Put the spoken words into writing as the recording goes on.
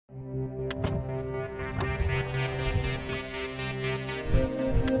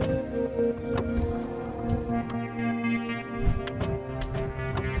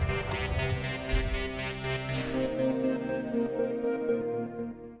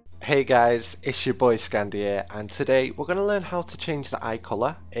Hey guys, it's your boy Scandi here, and today we're going to learn how to change the eye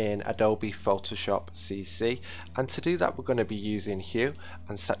color in Adobe Photoshop CC, and to do that we're going to be using hue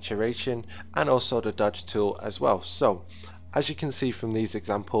and saturation and also the dodge tool as well. So as you can see from these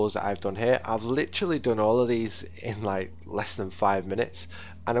examples that I've done here, I've literally done all of these in like less than 5 minutes,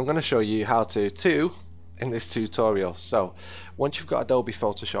 and I'm going to show you how to too in this tutorial. So once you've got Adobe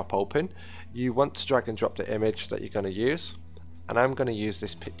Photoshop open, you want to drag and drop the image that you're going to use. And I'm going to use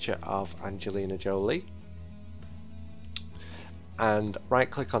this picture of Angelina Jolie, and right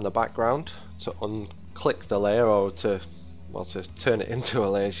click on the background to unclick the layer, or to turn it into a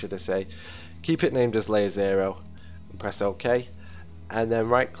layer should I say. Keep it named as layer 0 and press OK, and then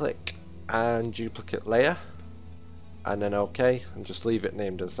right click and duplicate layer and then OK, and just leave it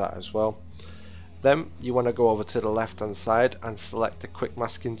named as that as well. Then you want to go over to the left hand side and select the quick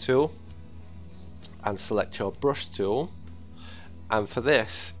masking tool and select your brush tool. And for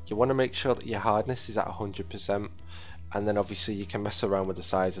this, you want to make sure that your hardness is at 100%, and then obviously you can mess around with the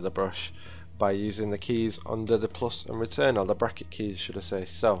size of the brush by using the keys under the plus and return, or the bracket keys should I say.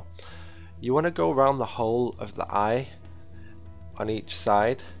 So you want to go around the whole of the eye on each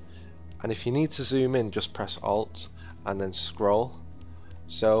side, and if you need to zoom in, just press Alt and then scroll.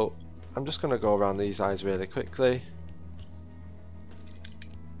 So I'm just going to go around these eyes really quickly.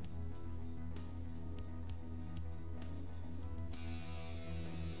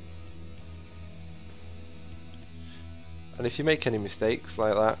 And if you make any mistakes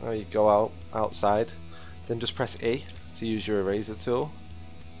like that, or you go outside, then just press E to use your eraser tool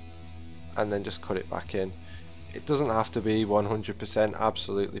and then just cut it back in. It doesn't have to be 100%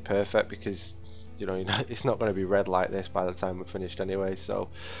 absolutely perfect, because you know it's not going to be red like this by the time we're finished anyway. So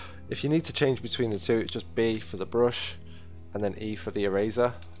if you need to change between the two, it's just B for the brush and then E for the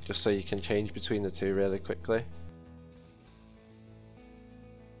eraser, just so you can change between the two really quickly.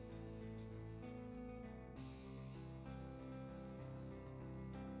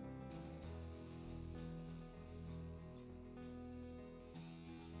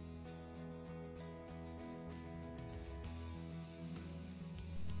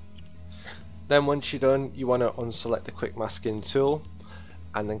 Then once you're done, you want to unselect the quick masking tool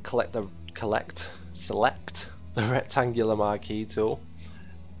and then select the rectangular marquee tool,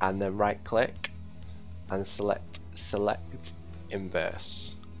 and then right click and select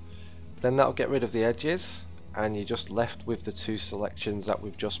inverse. Then that'll get rid of the edges and you're just left with the two selections that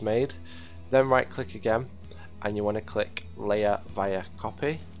we've just made. Then right click again and you want to click layer via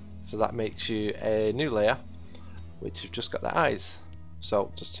copy, so that makes you a new layer which you've just got the eyes.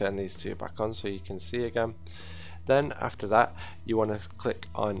 So just turn these two back on so you can see again. Then after that you want to click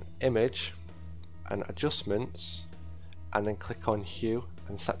on image and adjustments and then click on hue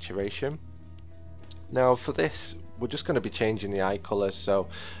and saturation. Now for this we're just going to be changing the eye colors, so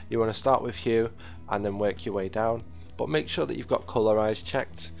you want to start with hue and then work your way down, but make sure that you've got colorize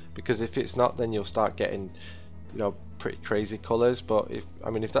checked, because if it's not, then you'll start getting pretty crazy colors. But if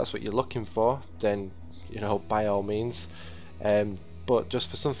that's what you're looking for, then by all means. But just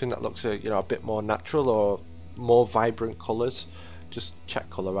for something that looks a bit more natural or more vibrant colors, just check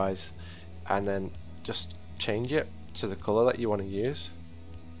colorize and then just change it to the color that you want to use.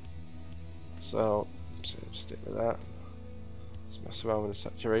 So stick with that. Let's mess around with the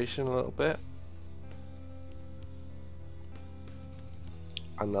saturation a little bit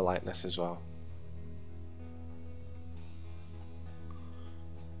and the lightness as well.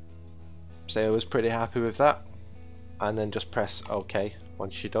 So I was pretty happy with that, and then just press OK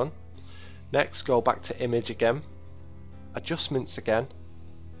once you're done. Next, go back to image again, adjustments again,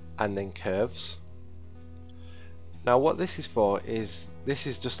 and then curves. Now what this is for is, this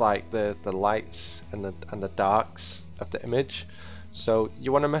is just like the lights and the darks of the image. So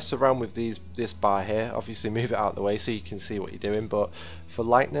you want to mess around with this bar here, obviously move it out of the way so you can see what you're doing, but for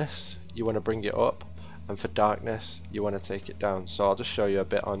lightness you want to bring it up, and for darkness you want to take it down. So I'll just show you a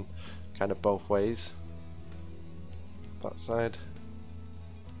bit on kind of both ways. That side.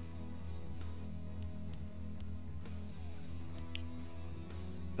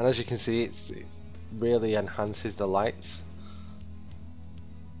 And as you can see, it really enhances the lights.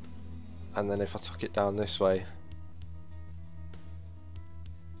 And then if I took it down this way,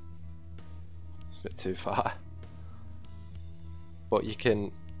 it's a bit too far. But you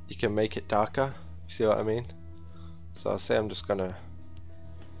can make it darker. You see what I mean? So I'll say I'm just gonna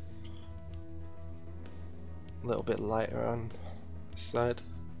a little bit lighter on this side.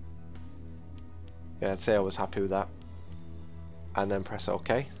 Yeah, I'd say I was happy with that. And then press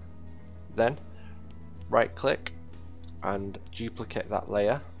OK. Then right click and duplicate that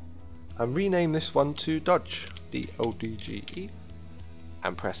layer and rename this one to Dodge, D-O-D-G-E,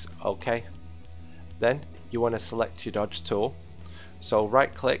 and press OK. Then you want to select your dodge tool, so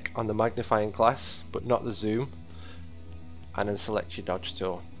right click on the magnifying glass but not the zoom, and then select your dodge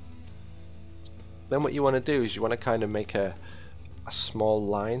tool. Then what you want to do is you want to kind of make a small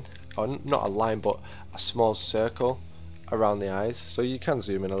line, or not a line but a small circle around the eyes, so you can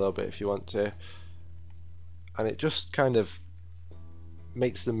zoom in a little bit if you want to, and it just kind of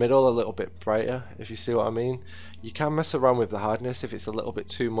makes the middle a little bit brighter, if you see what I mean. You can mess around with the hardness. If it's a little bit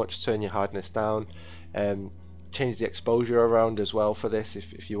too much, turn your hardness down, change the exposure around as well for this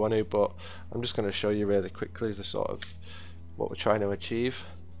if you want to, but I'm just going to show you really quickly the sort of what we're trying to achieve.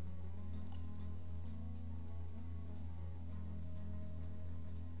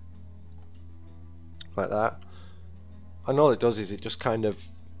 Like that. And all it does is it just kind of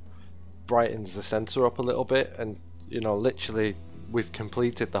brightens the center up a little bit, and you know, literally we've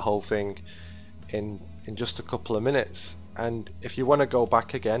completed the whole thing in just a couple of minutes. And if you want to go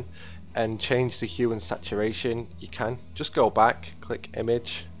back again and change the hue and saturation, you can just go back, click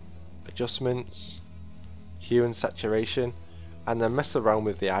image, adjustments, hue and saturation, and then mess around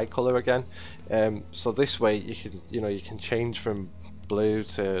with the eye color again. So this way you can, you can change from blue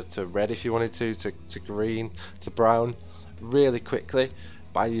to red if you wanted to green to brown really quickly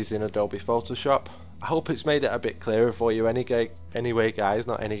by using Adobe Photoshop. I hope it's made it a bit clearer for you anyway guys,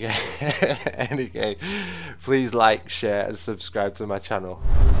 not any gay. Please like, share and subscribe to my channel.